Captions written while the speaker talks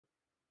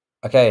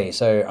Okay,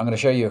 so I'm going to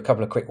show you a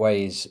couple of quick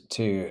ways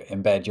to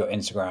embed your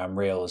Instagram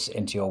Reels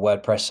into your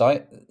WordPress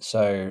site.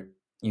 So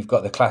you've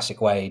got the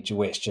classic way,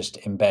 which just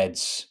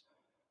embeds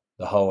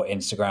the whole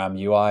Instagram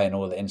UI and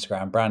all the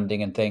Instagram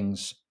branding and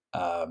things.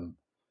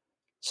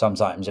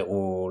 Sometimes it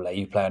will let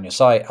you play on your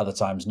site, other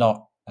times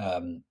not.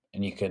 And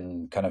you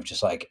can kind of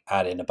just like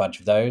add in a bunch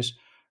of those.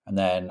 And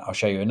then I'll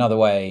show you another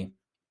way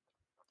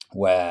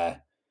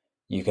where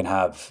you can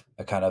have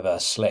a kind of a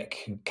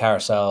slick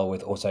carousel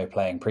with auto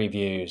playing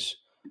previews.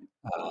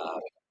 Uh,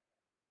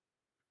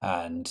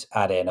 and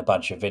add in a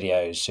bunch of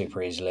videos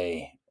super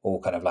easily, all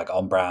kind of like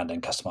on brand,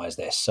 and customize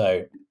this.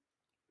 So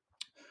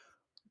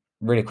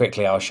really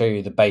quickly, I'll show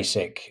you the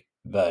basic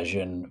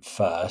version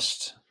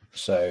first.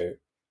 So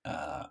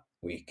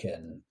we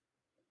can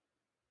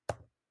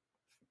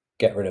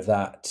get rid of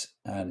that,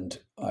 and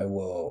I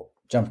will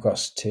jump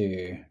across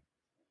to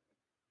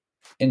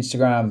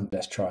Instagram.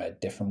 Let's try a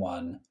different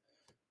one.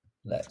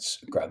 Let's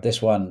grab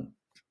this one.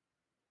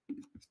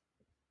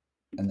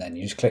 And then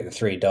you just click the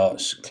three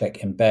dots,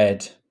 click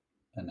embed,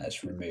 and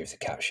let's remove the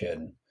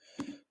caption.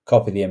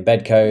 Copy the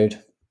embed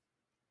code,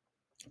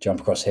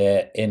 jump across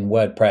here in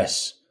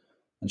WordPress.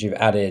 Once you've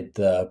added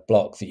the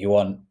block that you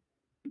want,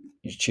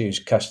 you choose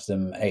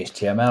custom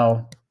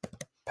HTML,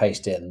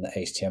 paste in the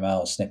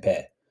HTML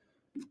snippet,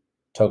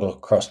 toggle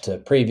across to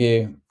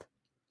preview,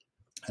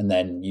 and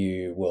then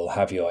you will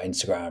have your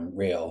Instagram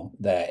reel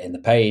there in the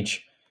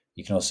page.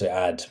 You can also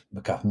add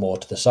a couple more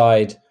to the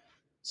side.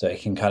 So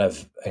it can kind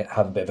of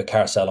have a bit of a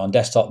carousel on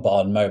desktop, but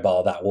on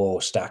mobile that will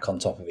stack on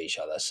top of each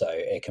other. So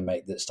it can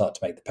start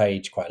to make the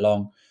page quite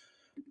long.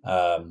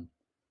 But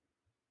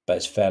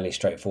it's fairly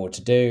straightforward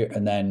to do.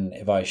 And then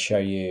if I show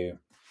you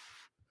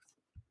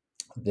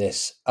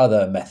this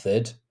other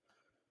method,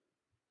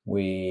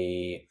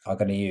 we are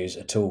going to use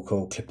a tool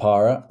called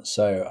Clipara.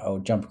 So I'll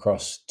jump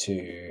across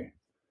to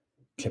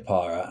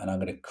Clipara and I'm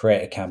going to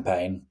create a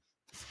campaign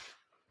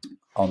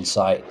on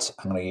site.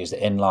 I'm going to use the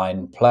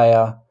inline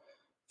player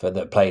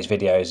that plays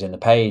videos in the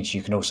page.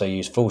 You can also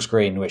use full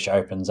screen, which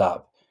opens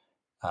up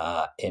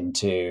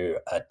into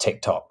a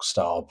TikTok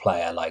style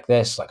player like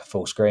this, like a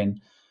full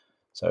screen.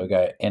 So we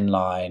go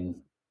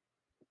inline.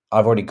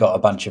 I've already got a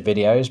bunch of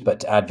videos, but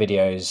to add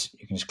videos,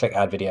 you can just click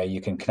add video.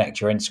 You can connect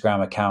your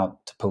Instagram account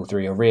to pull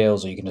through your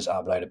reels, or you can just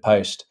upload a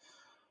post.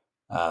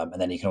 And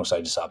then you can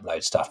also just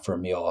upload stuff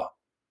from your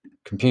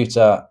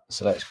computer.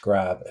 So let's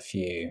grab a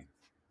few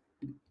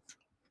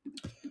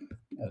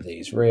of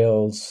these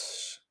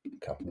reels,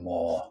 a couple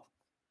more,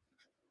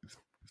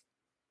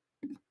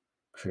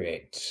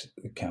 create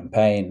the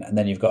campaign. And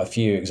then you've got a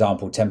few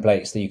example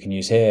templates that you can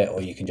use here, or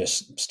you can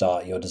just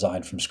start your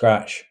design from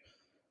scratch.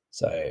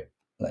 So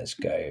let's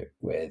go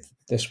with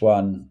this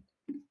one.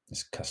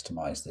 Let's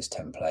customize this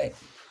template.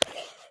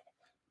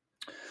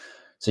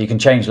 So you can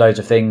change loads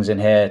of things in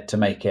here to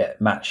make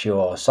it match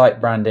your site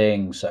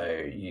branding.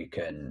 So you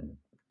can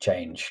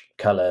change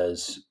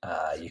colors,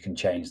 you can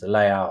change the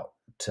layout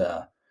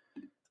to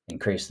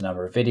increase the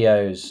number of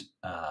videos.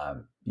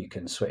 You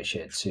can switch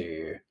it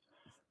to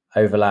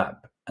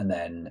overlap and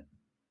then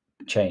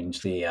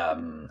change the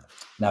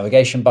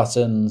navigation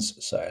buttons.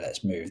 So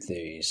let's move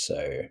these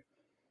so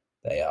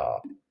they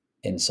are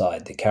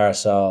inside the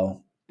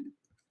carousel.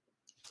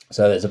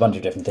 So there's a bunch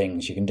of different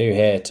things you can do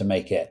here to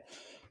make it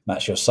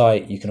match your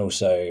site. You can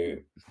also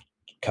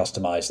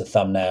customize the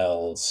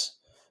thumbnails.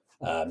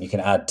 You can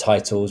add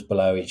titles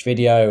below each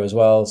video as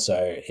well.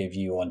 So if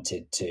you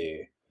wanted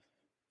to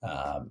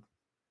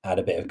add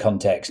a bit of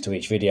context to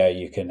each video,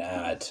 you can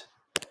add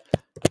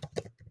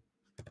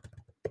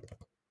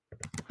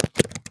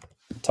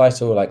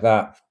title like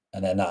that,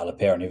 and then that'll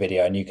appear on your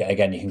video. And you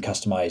can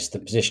customize the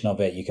position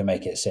of it. You can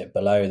make it sit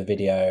below the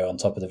video, on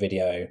top of the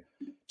video,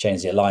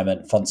 change the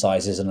alignment, font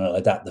sizes, and it'll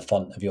adapt the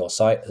font of your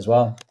site as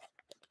well.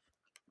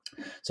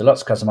 So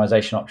lots of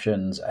customization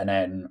options. And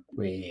then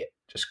we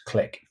just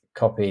click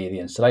copy the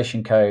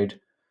installation code,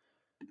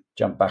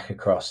 jump back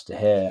across to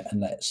here,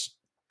 and let's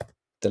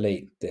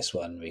delete this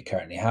one we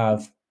currently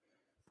have.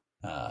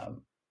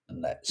 And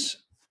let's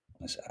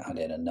add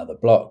in another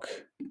block.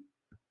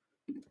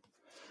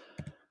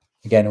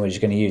 Again, we're just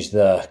going to use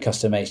the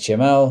custom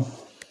HTML,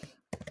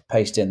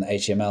 paste in the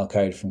HTML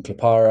code from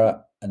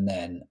Clipara, and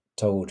then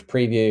toggle to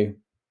preview.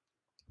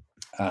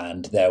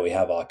 And there we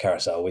have our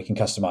carousel. We can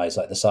customize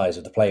like the size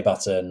of the play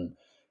button,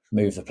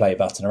 move the play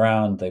button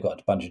around. They've got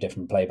a bunch of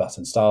different play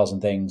button styles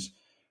and things.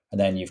 And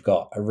then you've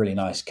got a really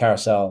nice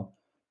carousel.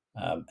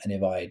 And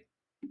if I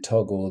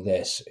toggle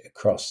this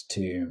across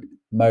to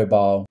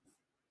mobile,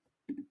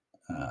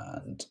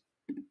 and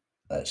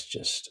let's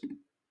just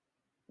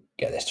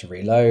get this to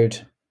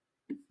reload.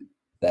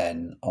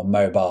 Then on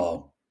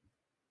mobile,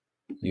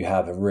 you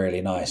have a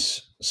really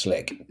nice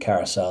slick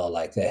carousel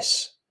like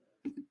this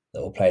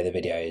that will play the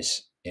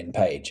videos in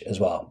page as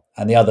well.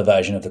 And the other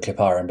version of the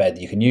Clipara embed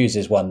that you can use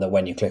is one that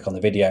when you click on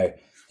the video,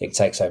 it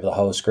takes over the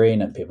whole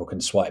screen and people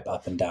can swipe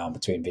up and down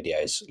between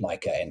videos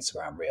like an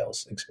Instagram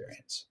Reels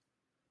experience.